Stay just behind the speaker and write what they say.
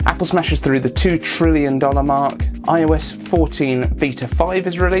Apple smashes through the $2 trillion mark, iOS 14 Beta 5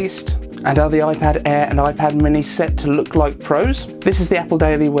 is released, and are the iPad Air and iPad Mini set to look like pros? This is the Apple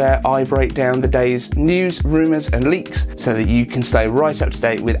Daily, where I break down the day's news, rumours and leaks so that you can stay right up to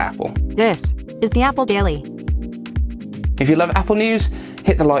date with Apple. This is the Apple Daily. If you love Apple news,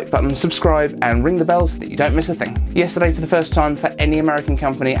 hit the like button, subscribe and ring the bell so that you don't miss a thing. Yesterday, for the first time for any American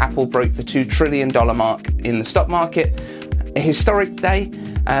company, Apple broke the $2 trillion mark in the stock market. A historic day,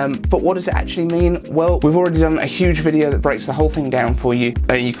 but what does it actually mean? Well, we've already done a huge video that breaks the whole thing down for you.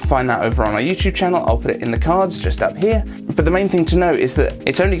 You can find that over on our YouTube channel. I'll put it in the cards just up here. But the main thing to note is that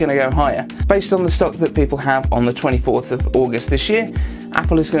it's only going to go higher. Based on the stock that people have on the 24th of August this year,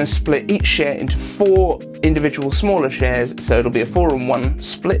 Apple is going to split each share into 4 individual smaller shares, so it'll be a 4-on-1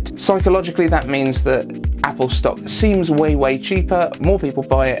 split. Psychologically, that means that Apple stock seems way cheaper, more people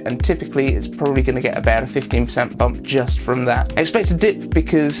buy it, and typically it's probably going to get about a 15% bump just from that. I expect a dip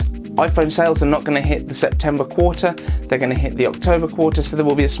because iPhone sales are not going to hit the September quarter, they're going to hit the October quarter, so there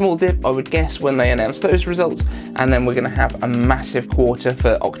will be a small dip, I would guess, when they announce those results, and then we're going to have a massive quarter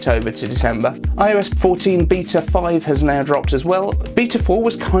for October to December. iOS 14 Beta 5 has now dropped as well. Beta 4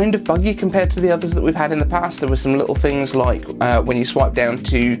 was kind of buggy compared to the others that we've had in the past. There were some little things like when you swipe down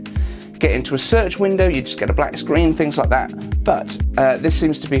to get into a search window, you just get a black screen, things like that. But this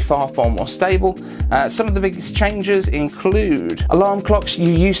seems to be far more stable. Some of the biggest changes include alarm clocks.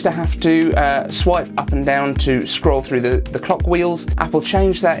 You used to have to swipe up and down to scroll through the clock wheels. Apple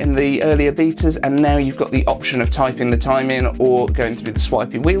changed that in the earlier betas, and now you've got the option of typing the time in or going through the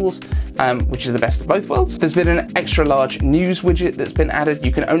swipey wheels, which is the best of both worlds. There's been an extra large news widget that's been added.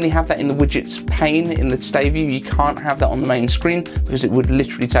 You can only have that in the widgets pane in the stay view. You can't have that on the main screen because it would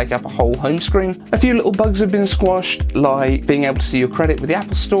literally take up a whole home screen. A few little bugs have been squashed, like being able to see your credit with the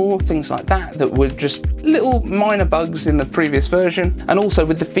Apple Store, things like that were just little minor bugs in the previous version. And also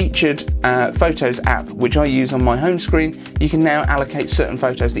with the featured Photos app, which I use on my home screen, you can now allocate certain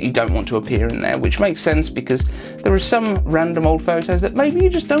photos that you don't want to appear in there, which makes sense because there are some random old photos that maybe you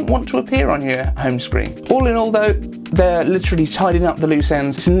just don't want to appear on your home screen. All in all though, they're literally tidying up the loose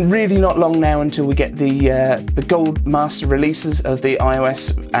ends. It's really not long now until we get the gold master releases of the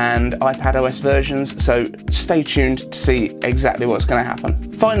iOS and iPadOS versions, so stay tuned to see exactly what's going to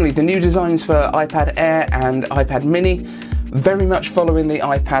happen. Finally, the new designs for iPad Air and iPad Mini, very much following the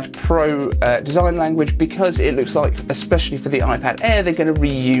iPad Pro design language, because it looks like, especially for the iPad Air, they're going to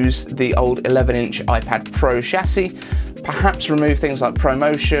reuse the old 11-inch iPad Pro chassis, perhaps remove things like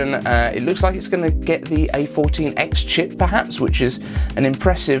ProMotion. It looks like it's going to get the A14X chip perhaps, which is an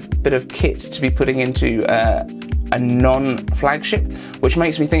impressive bit of kit to be putting into a non-flagship, which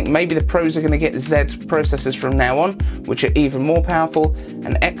makes me think maybe the Pros are going to get Z processors from now on, which are even more powerful,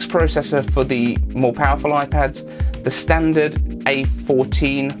 an X processor for the more powerful iPads, the standard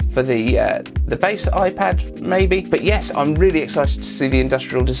A14 for the base iPad maybe. But yes, I'm really excited to see the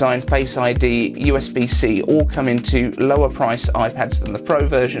industrial design, Face ID, USB-C all come into lower price iPads than the Pro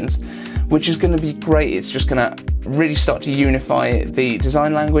versions, which is going to be great. It's just going to really start to unify the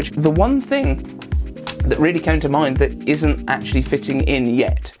design language. The one thing that really came to mind that isn't actually fitting in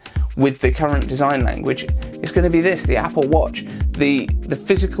yet with the current design language is going to be this, the Apple Watch. The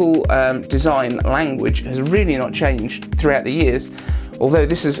physical design language has really not changed throughout the years, although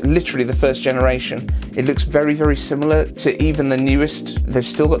this is literally the first generation. It looks very similar to even the newest. They've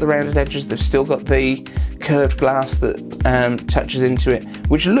still got the rounded edges, they've still got the curved glass that touches into it,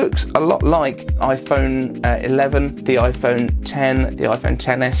 which looks a lot like iPhone 11, the iPhone 10, the iPhone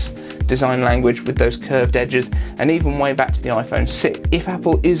XS design language with those curved edges, and even way back to the iPhone 6. If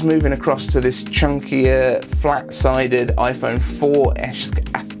Apple is moving across to this chunkier, flat-sided iPhone 4-esque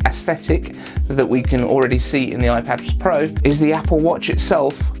aesthetic that we can already see in the iPad Pro, is the Apple Watch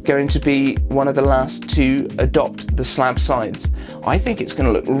itself going to be one of the last to adopt the slab sides? I think it's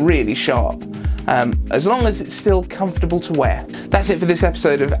going to look really sharp, as long as it's still comfortable to wear. That's it for this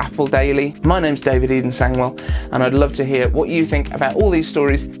episode of Apple Daily. My name's David Eden Sangwell, and I'd love to hear what you think about all these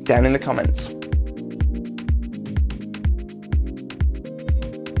stories down in the comments.